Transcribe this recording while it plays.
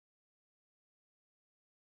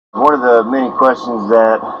One of the many questions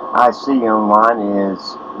that I see online is,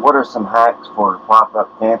 what are some hacks for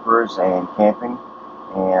pop-up campers and camping?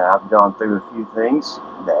 And I've gone through a few things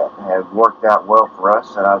that have worked out well for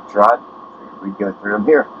us that I've tried. We go through them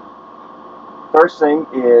here. First thing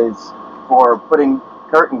is for putting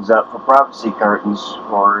curtains up, for privacy curtains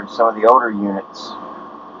for some of the older units,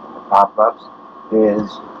 the pop-ups, is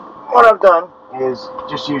what I've done is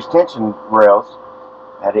just use tension rails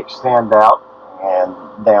that extend out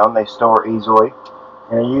and down. They store easily,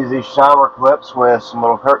 and I use these shower clips with some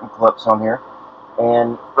little curtain clips on here.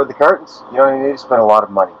 And for the curtains, you don't even need to spend a lot of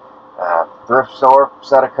money. Thrift store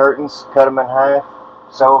set of curtains, cut them in half,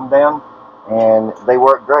 sew them down, and they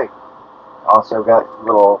work great. Also got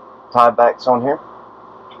little tie backs on here.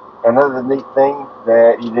 Another neat thing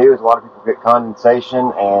that you do is a lot of people get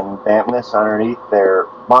condensation and dampness underneath their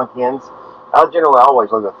bunk ends. I generally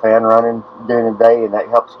always leave a fan running during the day, and that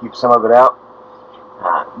helps keep some of it out.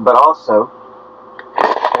 But also,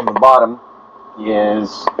 on the bottom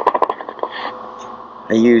is,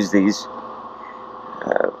 I use these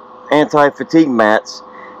anti-fatigue mats,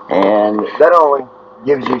 and that only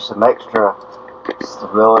gives you some extra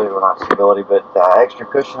stability, well not stability, but extra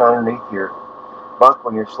cushion underneath your bunk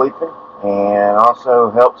when you're sleeping, and also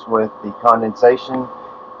helps with the condensation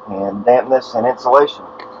and dampness and insulation.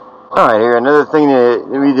 Alright, here another thing that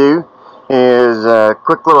we do is a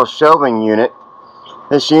quick little shelving unit.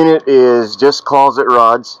 This unit is just closet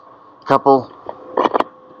rods, a couple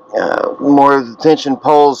more tension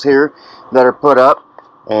poles here that are put up,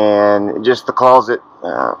 and just the closet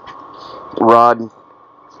rod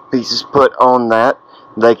pieces put on that.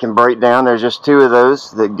 They can break down. There's just two of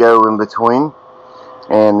those that go in between,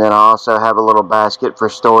 and then I also have a little basket for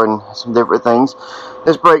storing some different things.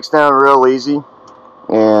 This breaks down real easy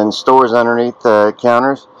and stores underneath the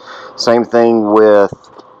counters. Same thing with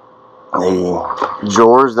the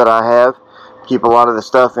drawers that I have. Keep a lot of the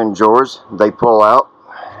stuff in drawers. They pull out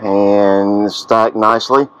and stack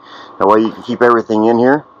nicely. That way you can keep everything in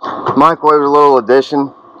here. Microwave, a little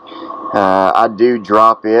addition. I do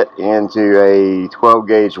drop it into a 12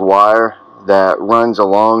 gauge wire that runs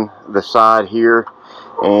along the side here,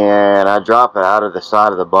 and I drop it out of the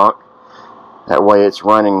side of the bunk. That way it's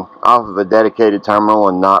running off of a dedicated terminal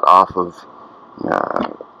and not off of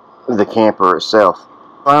the camper itself.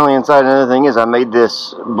 Finally, inside, another thing is I made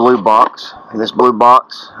this blue box. This blue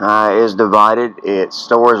box is divided. It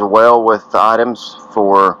stores well with items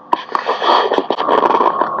for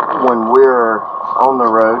when we're on the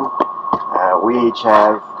road. We each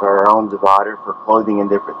have our own divider for clothing and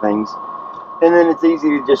different things. And then it's easy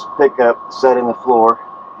to just pick up, set in the floor,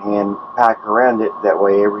 and pack around it. That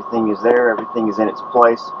way everything is there, everything is in its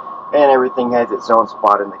place, and everything has its own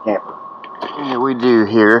spot in the camper. What we do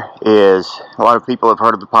here is, a lot of people have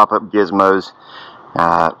heard of the pop-up gizmos.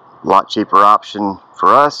 A lot cheaper option for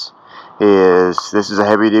us is, this is a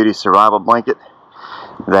heavy-duty survival blanket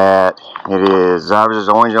that ours is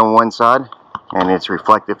orange on one side and it's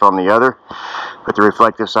reflective on the other. Put the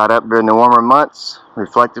reflective side up during the warmer months,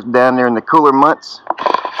 reflective down there in the cooler months,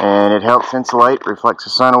 and it helps insulate, reflects the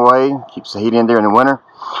sun away, keeps the heat in during the winter.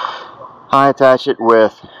 I attach it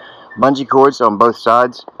with bungee cords on both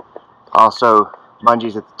sides, also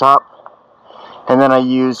bungees at the top, and then I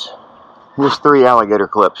use just 3 alligator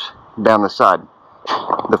clips down the side.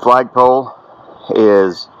 The flagpole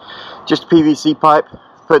is just PVC pipe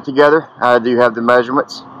put together. I do have the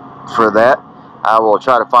measurements for that. I will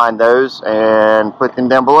try to find those and put them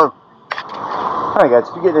down below. Alright guys,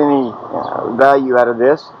 if you get any value out of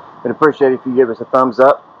this, I'd appreciate it if you give us a thumbs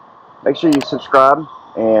up. Make sure you subscribe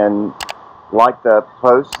and like the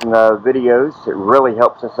posts and the videos. It really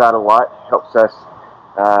helps us out a lot. Helps us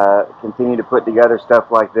continue to put together stuff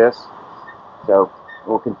like this. So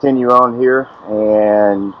we'll continue on here,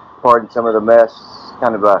 and pardon some of the mess,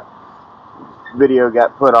 kind of a video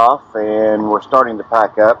got put off and we're starting to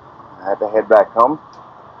pack up. I had to head back home.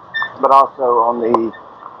 But also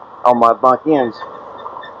on my bunk ends,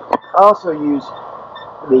 I also use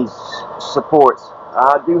these supports.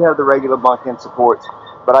 I do have the regular bunk end supports,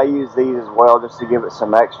 but I use these as well just to give it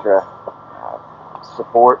some extra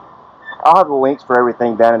support. I'll have the links for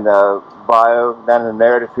everything down in the bio, down in the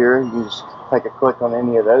narrative here. You can just take a click on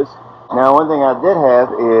any of those. Now, one thing I did have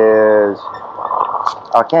is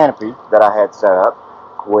our canopy that I had set up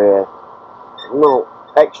with a little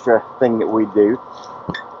extra thing that we do.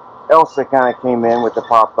 Elsa kind of came in with the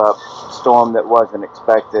pop-up storm that wasn't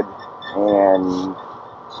expected and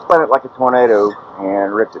spun it like a tornado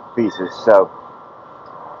and ripped it to pieces. So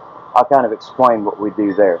I'll kind of explain what we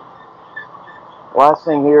do there. Last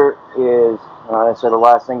thing here is, I said the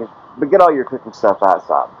last thing is, but get all your cooking stuff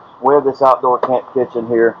outside. we have this outdoor camp kitchen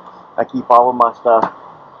here. I keep all of my stuff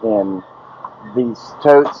in these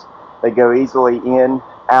totes. They go easily in,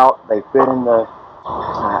 out. They fit in the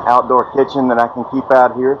outdoor kitchen that I can keep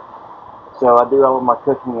out here. So I do all of my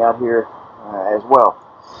cooking out here as well.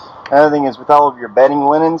 Another thing is, with all of your bedding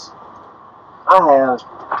linens, I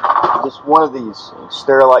have just one of these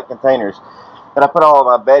Sterilite containers that I put all of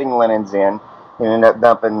my bedding linens in, and end up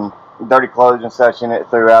dumping dirty clothes and such in it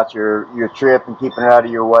throughout your trip and keeping it out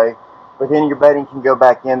of your way. But then your bedding can go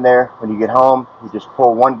back in there. When you get home, you just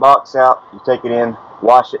pull one box out, you take it in,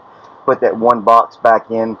 wash it, put that one box back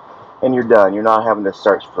in, and you're done. You're not having to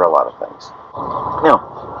search for a lot of things.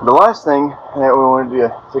 Now, the last thing that we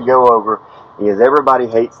wanted to go over is everybody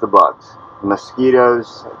hates the bugs.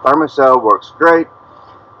 Mosquitoes. Thermocell works great,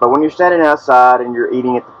 but when you're standing outside and you're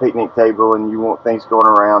eating at the picnic table and you want things going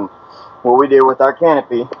around, what we do with our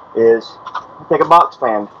canopy is take a box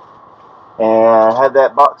fan and have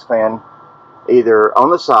that box fan either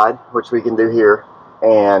on the side, which we can do here,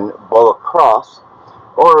 and blow across,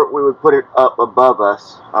 or we would put it up above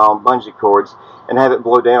us on bungee cords and have it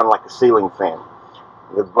blow down like a ceiling fan.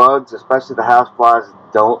 The bugs, especially the houseflies,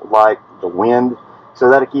 don't like the wind, so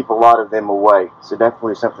that'll keep a lot of them away. So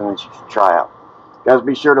definitely something that you should try out. Guys,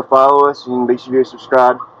 be sure to follow us and be sure to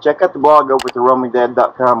subscribe. Check out the blog over at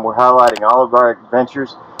theroamingdad.com. We're highlighting all of our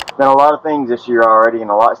adventures. Done a lot of things this year already,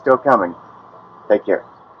 and a lot still coming. Take care.